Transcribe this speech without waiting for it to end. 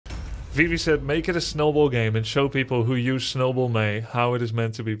Vivi said, make it a Snowball game and show people who use Snowball MEI how it is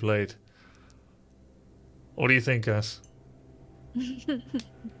meant to be played. What do you think, Gus? I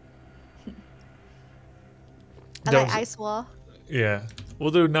like Ice Wall. Yeah.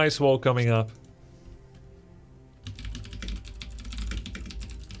 We'll do Nice Wall coming up.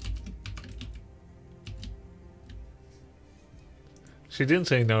 She didn't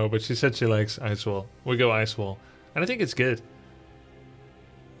say no, but she said she likes Ice Wall. We go Ice Wall. And I think it's good.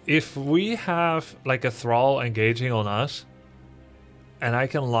 If we have like a thrall engaging on us, and I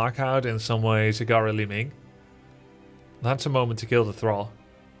can lock out in some way Zagara Li Ming, that's a moment to kill the thrall.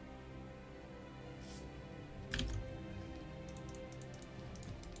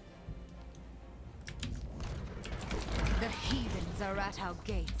 The heathens are at our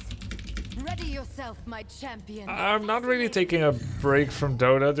gates. Ready yourself, my champion. I'm not really taking a break from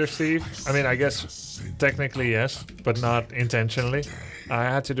Dota there, Steve. I mean, I guess technically yes, but not intentionally. I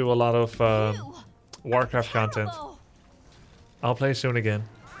had to do a lot of Warcraft content. I'll play soon again.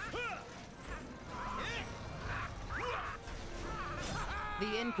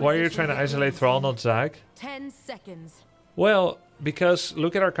 Why are you trying to isolate Thrall, not Zag? 10 seconds. Well, because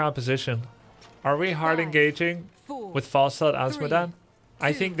look at our composition. Are we hard engaging with Falstad Asmodan?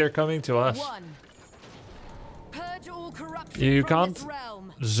 I think they're coming to us. You can't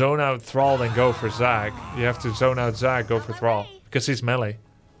zone out Thrall then go for Zag. You have to zone out Zag, go for Thrall. Because he's melee.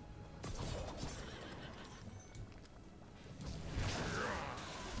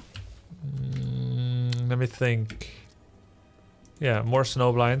 Let me think. Yeah, more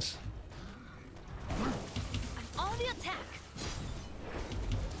snowblinds. On the attack.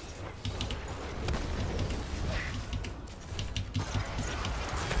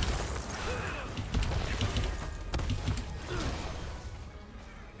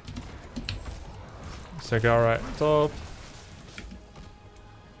 Zagara at top.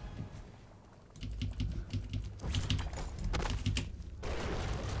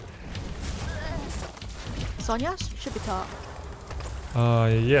 Sonya should be top.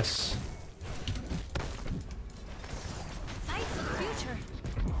 Yes. Fight for the future.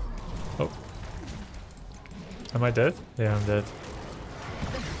 Oh. Am I dead? Yeah, I'm dead.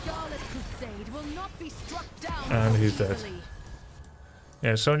 The Scarlet Crusade will not be struck down. And so he's dead. easily.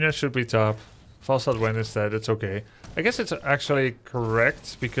 Yeah, Sonya should be top. Falstad when is dead, it's okay. I guess it's actually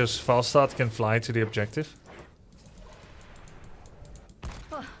correct because Falstad can fly to the objective.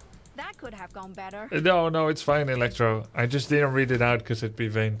 That could have gone better. No, it's fine, Electro. I just didn't read it out because it'd be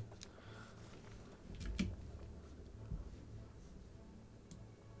vain.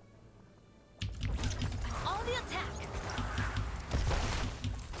 On the attack.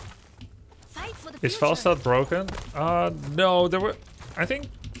 Fight for the Is future. Falstad broken? No, there were... I think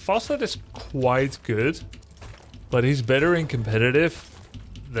Falstad is quite good, but he's better in competitive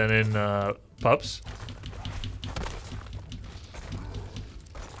than in pubs.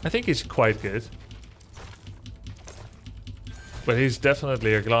 I think he's quite good. But he's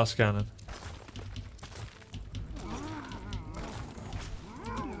definitely a glass cannon.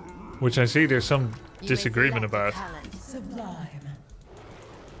 Which I see there's some disagreement about. Sublime.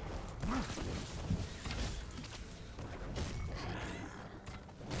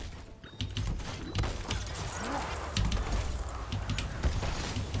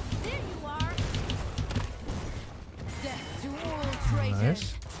 There you are. Death to all traitors.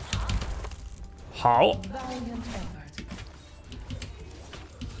 Nice. How? Valiant effort.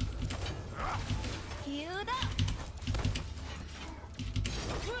 Healed up.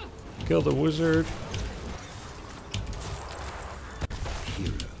 Kill the wizard.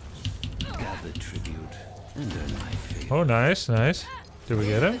 Heroes gather tribute and earn my favor. Oh, nice, nice. Did we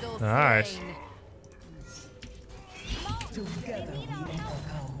get him? Little Nice. flame. Together we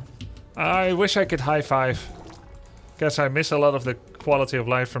overcome. I wish I could high five. Guess I miss a lot of the quality of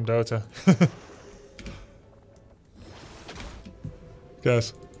life from Dota.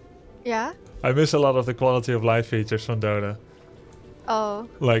 Guess. Yeah? I miss a lot of the quality of life features from Dota. Oh.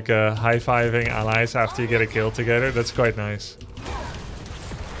 Like high-fiving allies after you get a kill together. That's quite nice.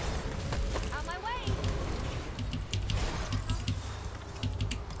 On my way.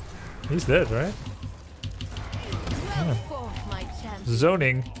 He's dead, right? Well fought, my champion.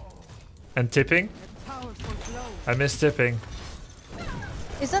 Zoning. And tipping. Powerful blow. I miss tipping.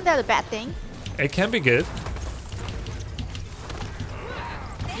 Isn't that a bad thing? It can be good.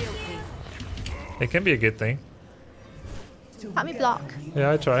 Guilty. It can be a good thing. Help me block.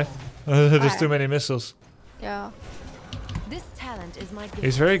 Yeah, I try. There's too many missiles. Yeah. This talent is my gift.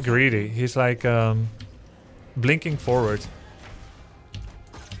 He's very greedy. He's like blinking forward.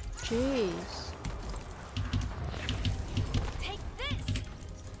 Jeez. Take this.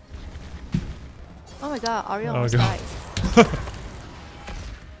 Oh my god, Ariel Oh almost god. died.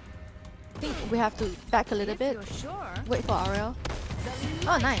 I think we have to back a little If bit. you're sure, Wait for Ariel. the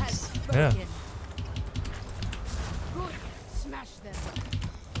Oh, light nice. has Yeah. spoken. Good. Smash them.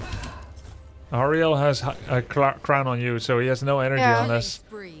 Ariel has a crown on you, so he has no energy Yeah. on Killing us.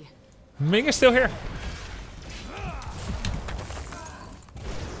 spree. Ming is still here.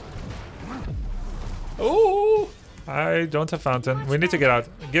 Oh, I don't have fountain. We need to get out.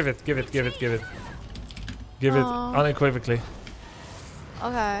 Give it, give it, give it, give it. Give it Oh. unequivocally.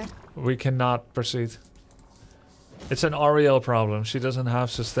 Okay. We cannot proceed. It's an Ariel problem. She doesn't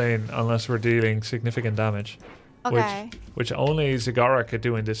have sustain unless we're dealing significant damage. Okay. Which only Zagara could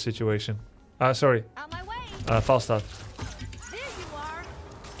do in this situation. Sorry. On my way. Falstaff. There you are.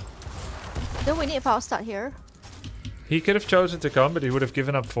 Don't we need a power start here? He could have chosen to come, but he would have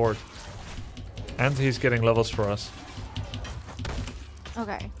given up Fort. And he's getting levels for us.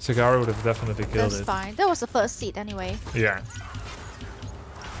 Okay. Zagara would have definitely killed That's it. fine. That was the first seed anyway. Yeah.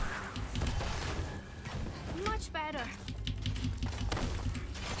 Much better.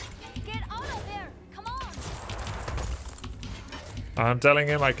 Get out of there. Come on. I'm telling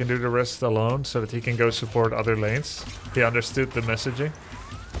him I can do the rest alone so that he can go support other lanes. He understood the messaging.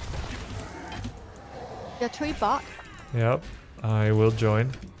 The 3 bot. Yep. I will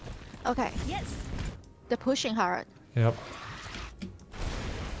join. Okay. Yes. They're pushing hard. Yep.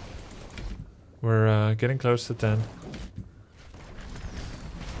 We're getting close to 10.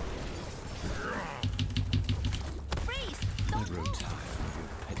 Freeze. I grow tired of your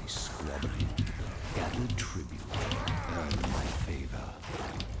petty squabbling. Gather tribute. Earn my favor.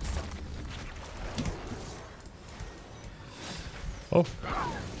 Oh.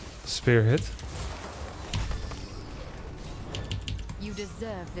 Spear hit. You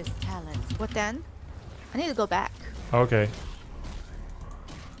deserve this talent. What then? I need to go back. Okay.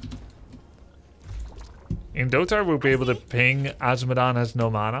 In Dota, we'll be able to ping Azmodan has no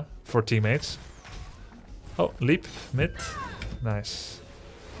mana for teammates. Oh, leap, mid. Nice.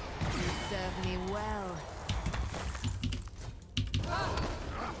 You serve me well.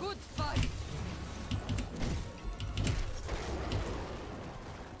 Good fight.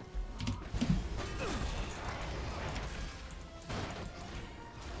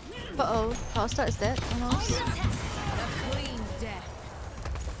 Uh-oh. Power start is dead almost. A clean death.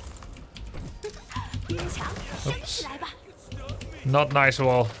 Oops. Not nice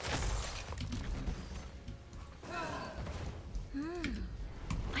wall.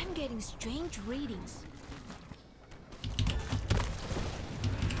 I'm getting strange readings.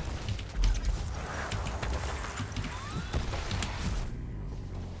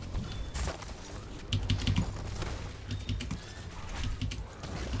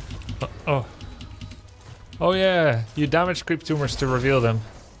 Oh. Oh yeah, you damage creep tumors to reveal them.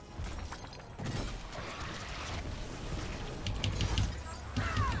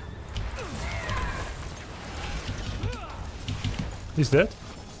 He's dead?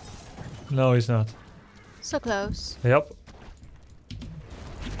 No, he's not. So close. Yep.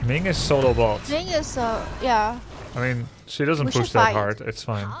 Ming is solo bot. Thing is, yeah. I mean, she doesn't We push should that fight. hard. It's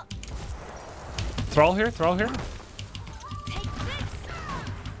fine. Thrall here, Thrall here. Take this.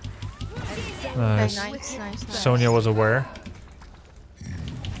 Very Nice. nice, nice, nice. Sonya was aware.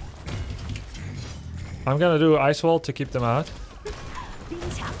 I'm gonna do ice wall to keep them out.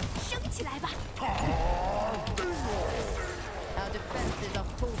 Our defenses are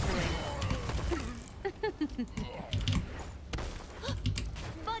faltering.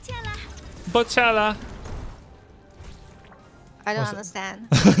 Bochala! I don't What's understand.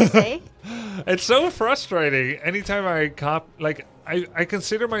 What you say? It's so frustrating. Anytime I I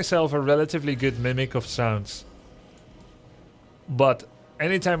consider myself a relatively good mimic of sounds. But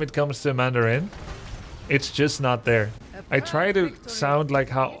anytime it comes to Mandarin, it's just not there. I try to sound like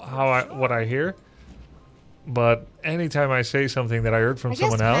what I hear, but anytime I say something that I heard from I guess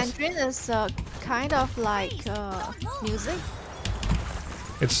someone else, Mandarin is kind of like music.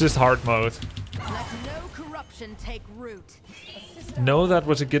 it's just hard mode. Let no corruption take root. No, that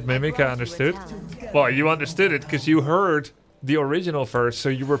was a good mimic, I understood. Well, you understood it because you heard the original first, so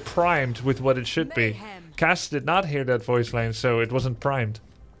you were primed with what it should be. Mayhem. Cass did not hear that voice line, so it wasn't primed.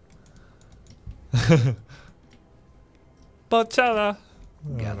 Bochala!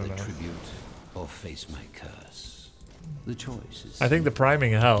 Gather tribute or face my curse. The choice is. I think the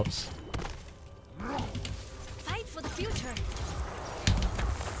priming helps. Fight for the future.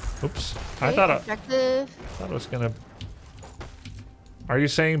 Oops. I Okay, thought objective. I was gonna... Are you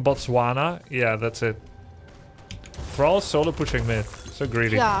saying Botswana? Yeah, that's it. Thrall solo pushing mid. So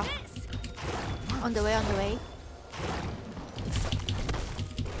greedy. Yeah. On the way, on the way.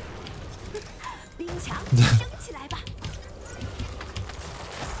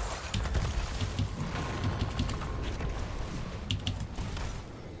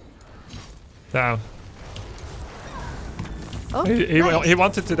 Down. Oh, He nice.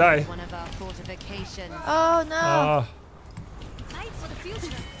 wanted to die. One of our fortifications. Oh no. Ah. Fight for the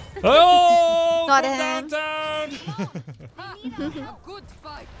future. Oh! Got from him. downtown! A good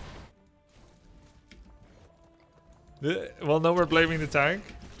fight. Well, no, we're blaming the tank.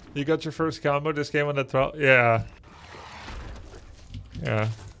 You got your first combo this game on the throttle. Yeah. Yeah.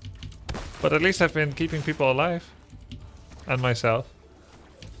 But at least I've been keeping people alive. And myself.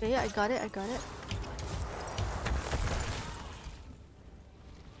 Yeah, I got it. I got it.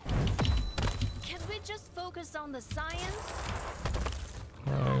 Can we just focus on the science?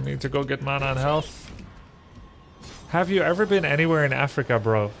 I need to go get mana and health. Have you ever been anywhere in Africa,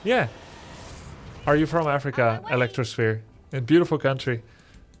 bro? Yeah. Are you from Africa, Electrosphere? A beautiful country.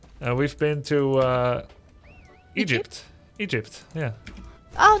 We've been to Egypt. Egypt, yeah.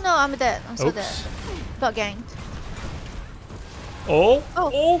 Oh no, I'm dead. I'm so Oops. dead. Got ganked. Oh!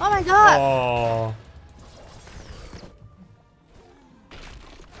 Oh my god! Oh!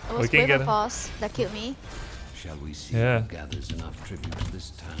 It We was can way get more him. fast that killed me. Shall we see Yeah. who gathers enough tribute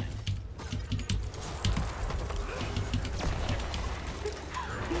this time?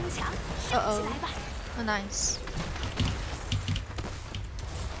 Uh-oh. Oh, nice.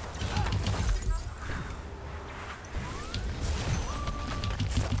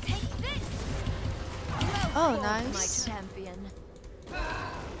 Take this. Oh, My nice. champion.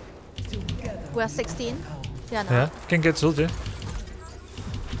 Together We're 16. Yeah, no. Yeah, can get Zul'Jin.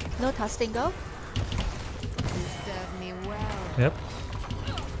 No Tastingo. You serve me well. Yep.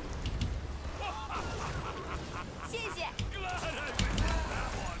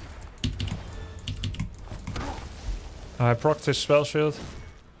 I procced his spell shield.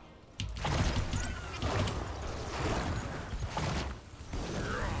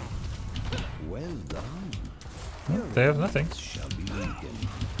 Well done. They have nothing. Shall be weakened.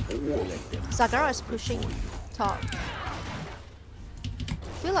 Let them Sagara is pushing top.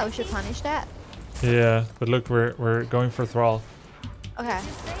 Feel like we should punish that. Yeah, but look, we're going for Thrall. Okay.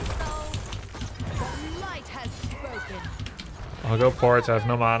 Say so. The light has spoken. I'll go port, I have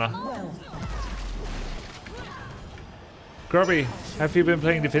no mana. well. Grubby, have you been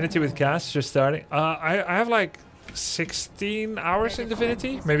playing Divinity with Cass? Just starting? I have like 16 hours in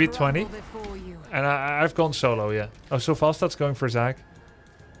Divinity, maybe 20. Before you. And I've gone solo, yeah. Oh, so Falstad's going for Zag.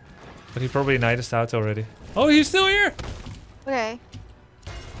 But he probably night us out already. Oh, he's still here! Okay.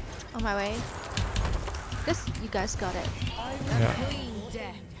 On my way. This, you guys got it. Yeah. Clean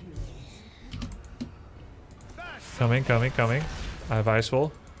death. Coming. I have Ice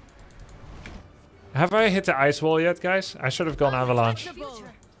Wall. Have I hit the Ice Wall yet, guys? I should have gone Avalanche. Can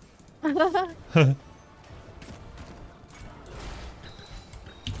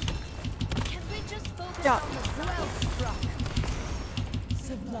we just focus Yeah. on the well-struck?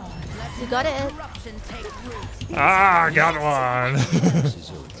 Sublime. You got it. Corruption take root. Ah, got one! This is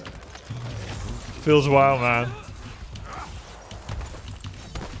over. Feels wild, man.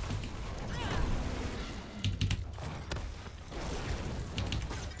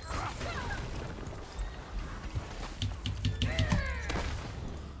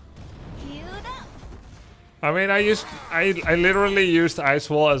 Healed up. I mean, I literally used Ice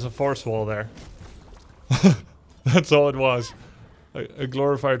Wall as a force wall there. That's all it was. A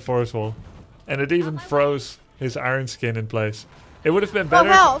glorified force wall. And it even froze his iron skin in place. It would have been Oh, better.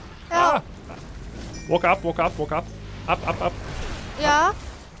 help! Help! Ah! Walk up. Up. Yeah?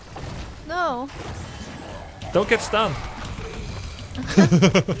 No. Don't get stunned.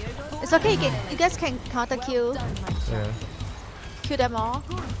 It's okay. You guys can counter kill. Yeah. Kill them all.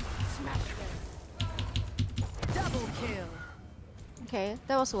 Double kill. Okay,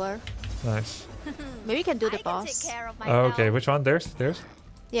 that was worth. Nice. Maybe we can do the I can boss. take care of Oh, myself. okay, which one? There's?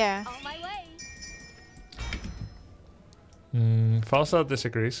 Yeah. On my way. Falstad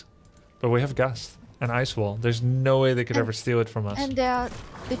disagrees. But we have Gust and Ice Wall. There's no way they could And- ever steal it from us. And they're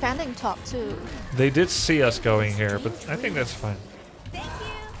defending top too. They did see us going here, but I think that's fine. Thank you.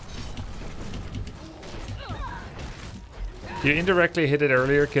 You indirectly hit it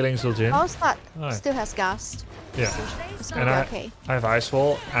earlier, killing Zul'Jin. Falstad Alright. still has Gust. Yeah. So it's gonna And be okay. I have Ice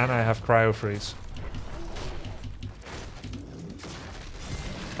Wall and I have Cryo Freeze.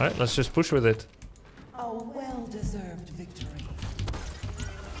 Alright, let's just push with it. A well-deserved victory.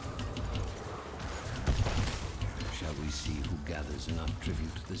 Shall we see who gathers enough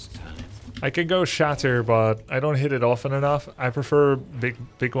tribute this time? I can go Shatter, but I don't hit it often enough. I prefer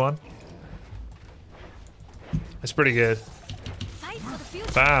big one. It's pretty good. Fight for the future.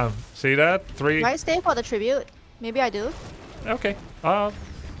 Bam. See that? 3. Do I stay for the tribute? Maybe I do. Okay. Yeah,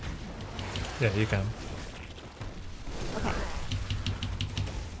 you can. Okay.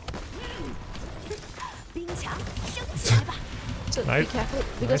 So Nice. be careful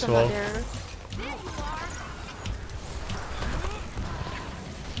because Nice I'm wall. not there.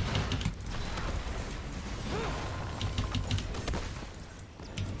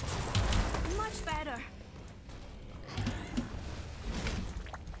 Much better.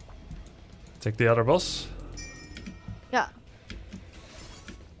 Take the other boss. Yeah.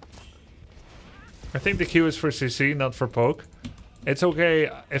 I think the Q is for CC, not for poke. It's okay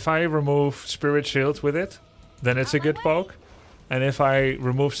if I remove Spirit Shield with it, then it's a good poke. And if I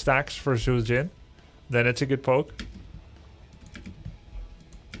remove stacks for Zul'Jin, then it's a good poke.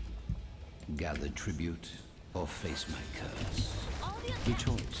 Gather tribute or face my curse. The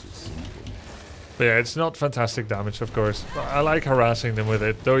choice is simple. But yeah, it's not fantastic damage, of course. I like harassing them with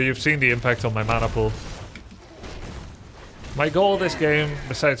it, though you've seen the impact on my mana pool. My goal this game,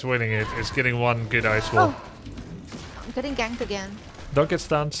 besides winning it, is getting one good ice wall. Oh. I'm getting ganked again. Don't get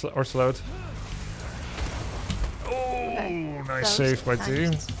stunned or slowed. Okay. Oh, nice Close. save by Nice.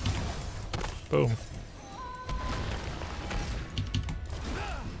 team. Boom.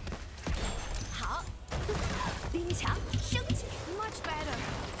 Much better.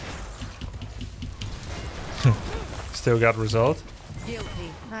 Still got result. Guilty.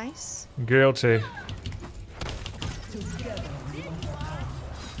 Nice. Guilty.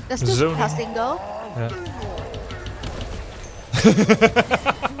 Let's just Zoning. pass single. Yeah.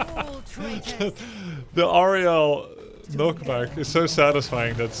 All traitors. The Ariel knockback is so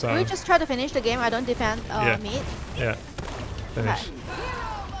satisfying, that We sound. just try to finish the game. I don't defend Yeah. mid. Yeah. Finish. Okay.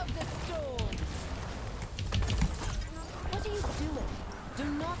 Hero of the storm. What are you doing? Do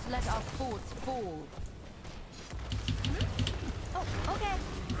not let our forts fall. Oh, okay.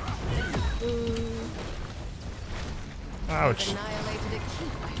 Ouch. Annihilated a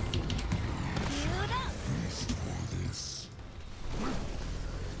keep, I see. Build up.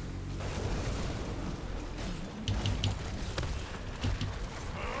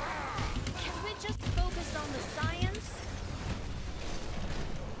 Can we just focus on the science?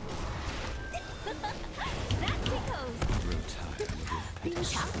 That tickles. Grow tired of your petty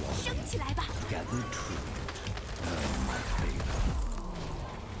squabbling. Gather tribute. Earn my favor.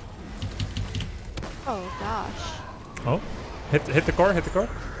 Oh gosh. Oh. Hit the core, hit the core.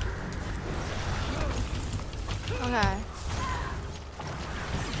 Okay.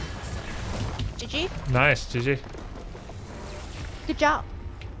 GG. Nice, GG. Good job.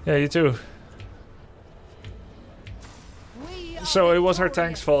 Yeah, you too. We are So it was our victorious.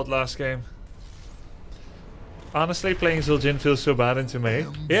 tank's fault last game. Honestly, playing Zul'Jin feels so bad into Mei.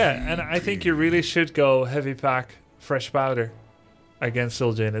 Yeah, and I think you really should go heavy pack fresh powder against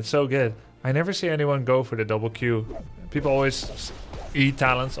Zul'Jin. It's so good. I never see anyone go for the double Q. People always eat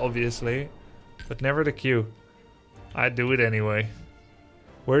talents, obviously, but never the Q. I do it anyway.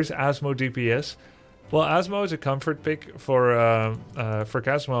 Where's Asmo DPS? Well, Asmo is a comfort pick for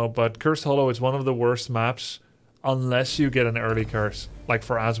Casmo, but Cursed Hollow is one of the worst maps unless you get an early curse, like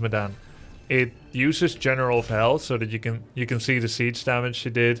for Asmodan. It uses General of Hell so that you can see the siege damage she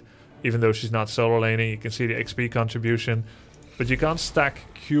did, even though she's not solo laning. You can see the XP contribution, but you can't stack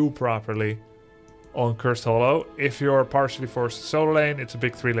Q properly on Cursed Hollow. If you're partially forced to solo lane, it's a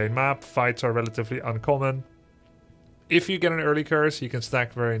big 3-lane map. Fights are relatively uncommon. If you get an early curse, you can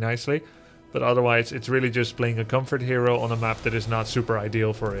stack very nicely, but otherwise it's really just playing a comfort hero on a map that is not super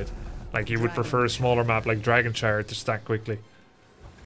ideal for it. Like you would prefer a smaller map like Dragonshire to stack quickly.